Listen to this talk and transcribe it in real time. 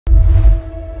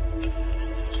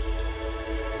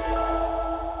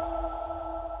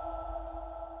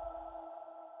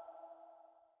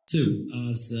So,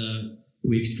 as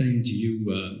we explained to you,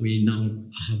 we now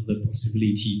have the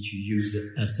possibility to use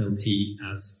SLT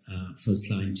as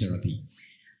first-line therapy.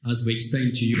 As we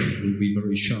explained to you, I will be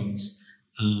very short.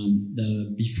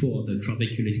 Before the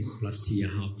trabeculectoplasty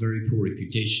have very poor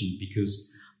reputation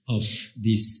because of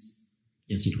this,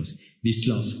 this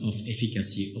loss of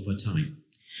efficacy over time.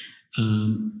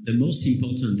 The most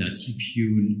important that if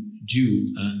you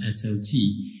do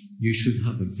SLT, you should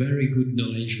have a very good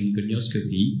knowledge on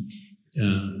gonioscopy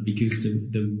because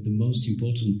the most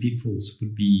important pitfalls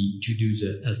would be to do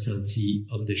the SLT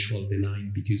on the Schwalbe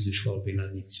line because the Schwalbe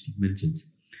line is pigmented.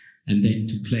 And then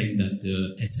to claim that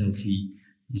the SLT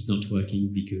is not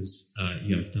working because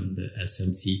you have done the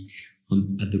SLT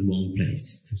at the wrong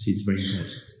place. So it's very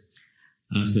important.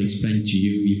 As I explained to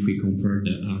you, if we compare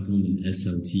the argon and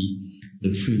SLT,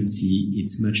 the fluency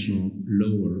is much more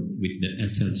lower with the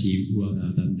SLT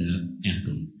rather than the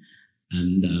argon.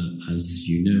 And as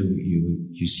you know,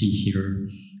 you see here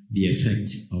the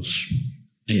effect of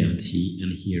ART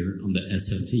and here on the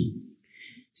SLT.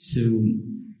 So,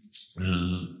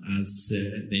 as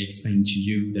they explained to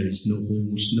you, there is no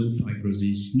holes, no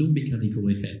fibrosis, no mechanical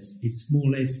effects. It's more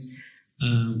or less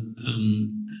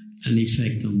an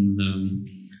effect on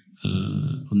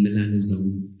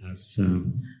melanosome, as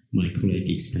my colleague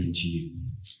explained to you.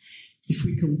 If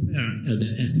we compare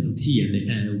the SLT and the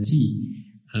ALT,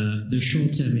 the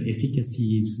short-term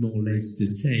efficacy is more or less the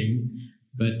same,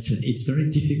 but it's very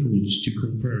difficult to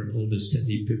compare all the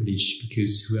studies published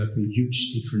because we have a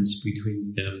huge difference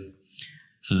between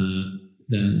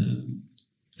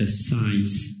the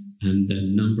size and the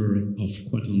number of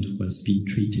quadrants who has been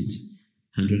treated.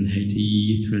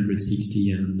 180,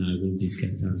 360, and I will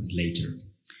discuss that later.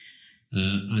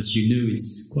 As you know,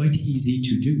 it's quite easy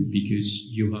to do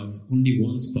because you have only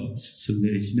one spot, so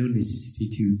there is no necessity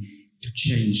to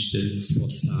change the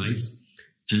spot size,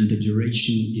 and the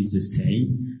duration is the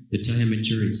same. The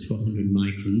diameter is 400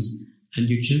 microns, and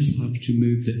you just have to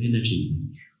move the energy.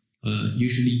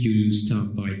 Usually you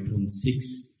start by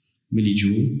 0.6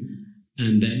 millijoule,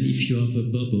 and then if you have a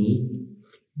bubble,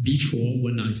 before,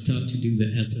 when I start to do the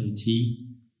SLT,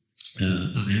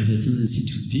 I have a tendency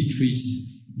to decrease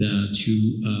the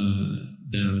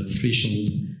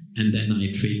threshold, and then I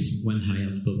treat when I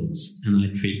have bubbles, and I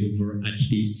treat over at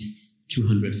least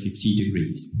 250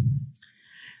 degrees.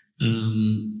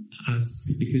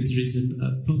 Because there is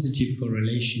a positive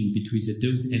correlation between the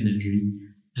dose energy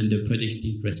and the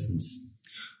predicted response.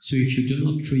 So if you do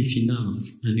not treat enough,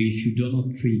 and if you do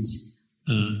not treat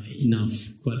enough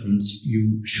quadrants,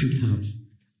 you should have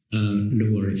a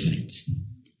lower effect.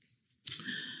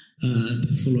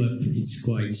 The follow-up is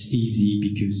quite easy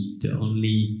because the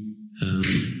only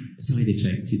side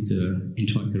effect is the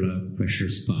intraocular pressure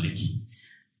spike,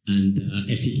 and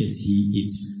efficacy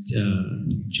it's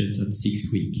just at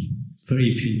 6 weeks.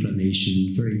 Very few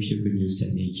inflammation, very few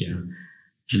goniosarcoma,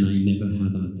 and I never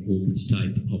had all this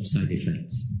type of side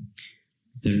effects.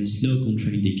 There is no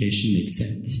contraindication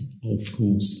except, of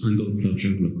course, angle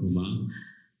closure glaucoma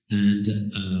and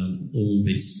all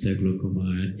this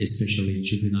glaucoma, especially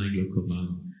juvenile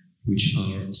glaucoma, which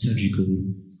are surgical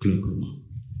glaucoma.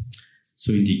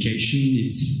 So indication,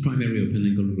 it's primary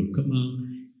open-angle glaucoma,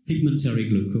 pigmentary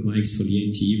glaucoma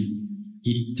exfoliative.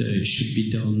 It should be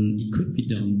done, it could be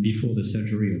done before the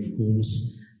surgery, of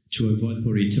course, to avoid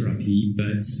polytherapy,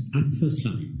 but as first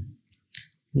line.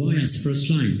 Why as first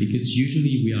line? Because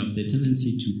usually we have the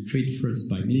tendency to treat first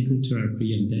by medical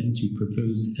therapy and then to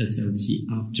propose SLT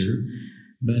after.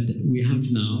 But we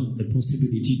have now the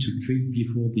possibility to treat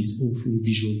before this awful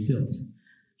visual field.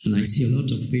 And I see a lot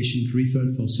of patients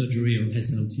referred for surgery or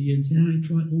SLT and say, I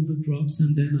tried all the drops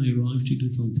and then I arrived to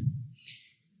do something.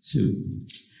 So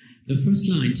the first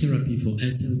line therapy for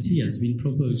SLT has been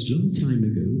proposed a long time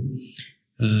ago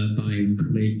by a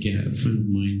colleague, a friend of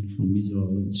mine from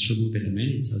Israel, Shlomo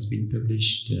Belamed. It has been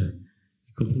published a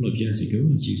couple of years ago,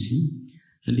 as you see.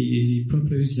 And he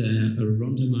proposed a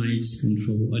randomized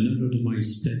control, an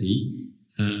randomized study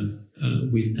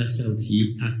with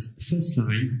SLT as first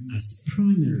line, as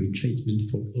primary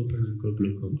treatment for open-angle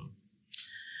glaucoma.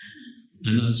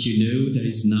 And as you know, there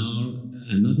is now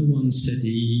another one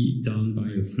study done by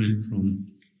a friend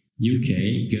from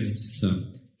UK, Gus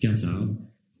Gazzard,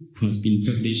 who has been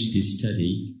published this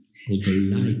study called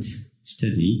the LIGHT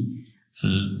study,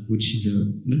 which is a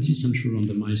multi-center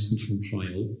randomized control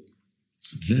trial.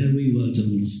 Very well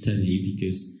done study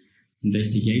because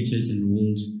investigators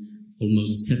enrolled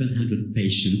almost 700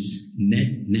 patients,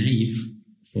 naive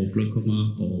for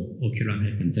glaucoma or ocular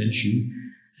hypertension,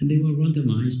 and they were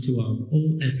randomized to have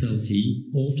all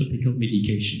SLT or topical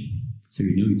medication. So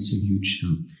you know it's a huge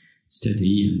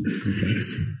study and complex,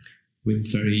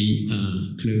 with very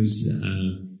close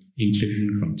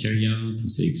inclusion criteria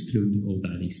to exclude all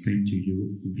that I explained to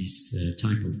you, this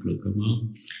type of glaucoma.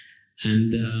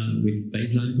 And with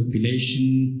baseline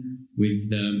population,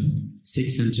 with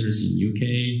 6 centers in UK,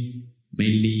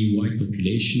 mainly white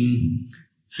population,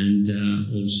 and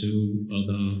also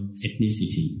other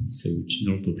ethnicity, so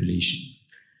general population.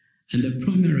 And the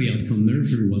primary outcome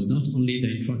measure was not only the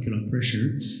intraocular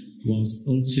pressure, was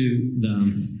also the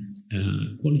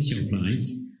quality of light,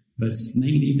 but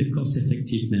mainly the cost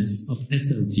effectiveness of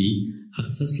SLT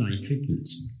as first-line treatment.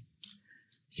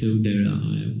 So there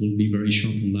will be very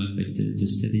short on that, but the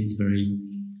study is very,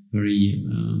 very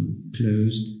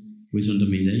closed with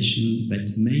randomization.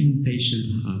 But main patients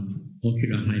have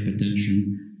ocular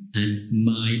hypertension and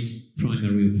mild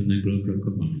primary open-angle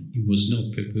glaucoma. It was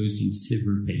not proposed in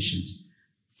several patients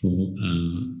for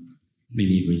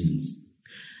many reasons.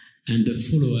 And the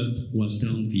follow-up was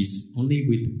done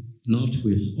not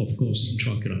with, of course,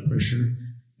 intraocular pressure,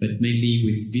 but mainly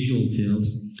with visual fields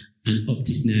and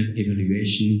optic nerve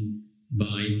evaluation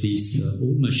by this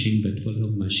old machine, but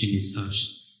well-known machine is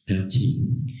SLT,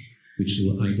 which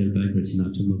will Heidelberg retina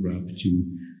tomograph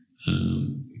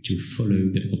to follow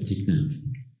the optic nerve.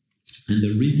 And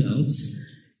the results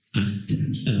at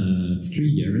 3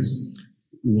 years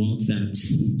was that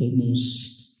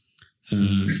almost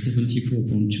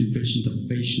 74.2% of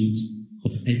patients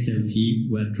of SLT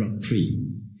were drug-free,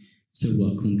 so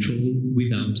were controlled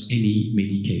without any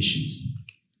medications.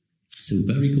 So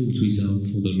very good result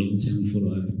for the long-term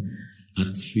follow-up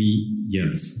at 3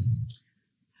 years.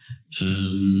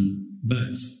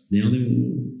 But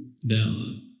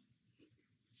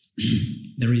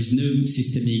there is no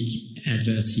systemic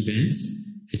adverse events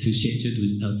associated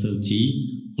with SLT,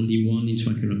 only one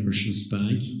intraocular pressure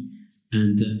spike,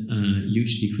 and a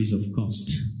huge decrease of cost.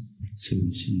 So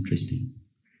it's interesting.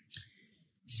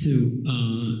 So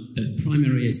the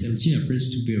primary SLT appears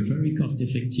to be a very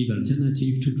cost-effective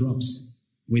alternative to drops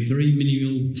with very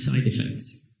minimal side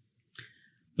effects.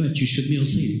 But you should know,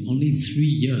 say, only 3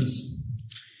 years.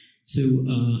 So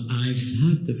I've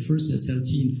had the first SLT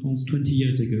in France 20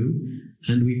 years ago,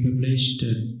 and we published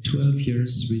 12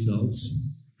 years results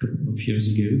a couple of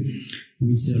years ago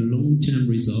with long-term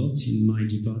results in my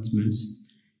department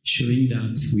showing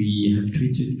that we have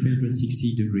treated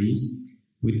 360 degrees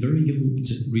with very good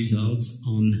results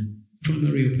on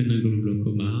primary open-angle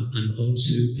glaucoma and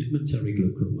also pigmentary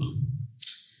glaucoma.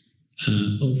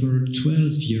 Over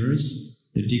 12 years,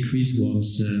 the decrease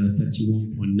was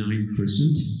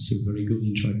 31.9%, so very good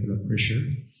intraocular pressure,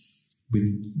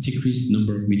 with decreased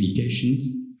number of medications.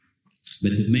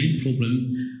 But the main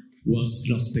problem was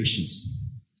lost patients.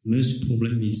 Most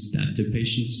problem is that the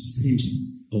patients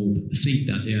think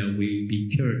that they will be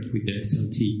cured with the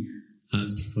SLT.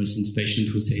 As, for instance, patients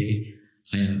who say,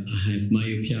 I have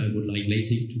myopia, I would like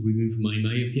LASIK to remove my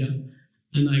myopia,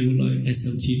 and I would like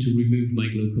SLT to remove my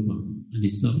glaucoma. And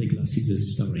it's not a classic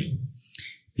story.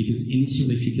 Because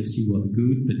initial efficacy was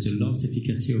good, but the loss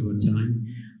efficacy over time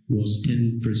was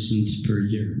 10% per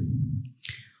year.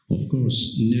 Of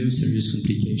course, no serious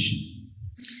complication.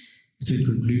 So in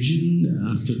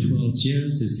conclusion, after 12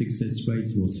 years, the success rate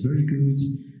was very good.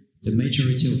 The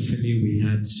majority of failure we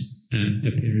had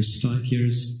appears 5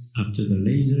 years after the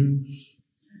laser.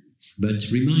 But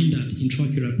remind that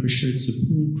intraocular pressure is a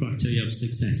poor criteria of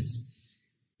success.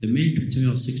 The main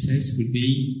criteria of success would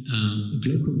be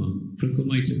glaucoma.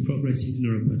 Glaucoma is a progressive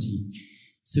neuropathy.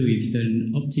 So if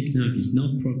the optic nerve is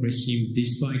not progressing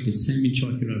despite the same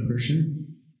intraocular pressure,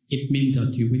 it means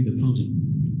that you win the party.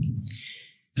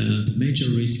 The major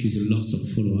risk is a loss of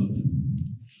follow-up,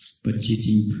 but it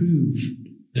improves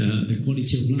the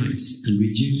quality of life and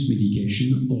reduce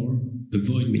medication or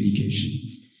avoid medication.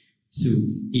 So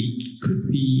it could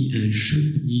be and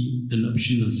should be an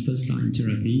option as first-line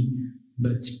therapy,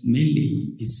 but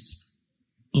mainly it's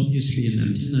obviously an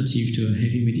alternative to a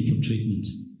heavy medical treatment.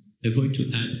 Avoid to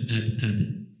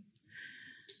add.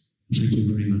 Thank you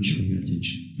very much for your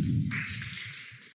attention.